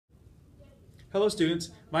Hello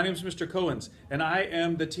students, my name is Mr. Cohens and I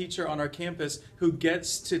am the teacher on our campus who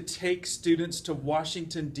gets to take students to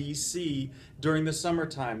Washington, D.C. during the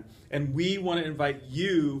summertime, and we want to invite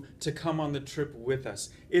you to come on the trip with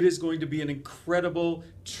us. It is going to be an incredible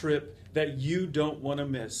trip that you don't want to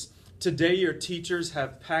miss. Today your teachers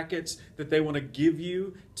have packets that they want to give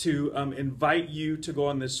you to invite you to go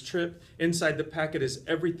on this trip. Inside the packet is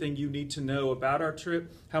everything you need to know about our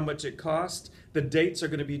trip, how much it costs. The dates are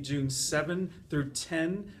going to be June 7 through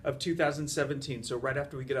 10 of 2017, so right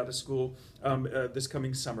after we get out of school this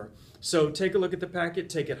coming summer. So take a look at the packet,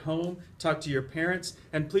 take it home, talk to your parents,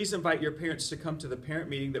 and please invite your parents to come to the parent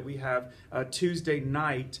meeting that we have Tuesday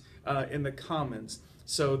night in the Commons,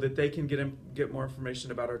 so that they can get more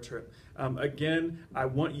information about our trip. Again, I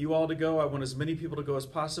want you all to go. I want as many people to go as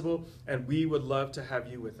possible, and we would love to have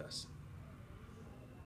you with us.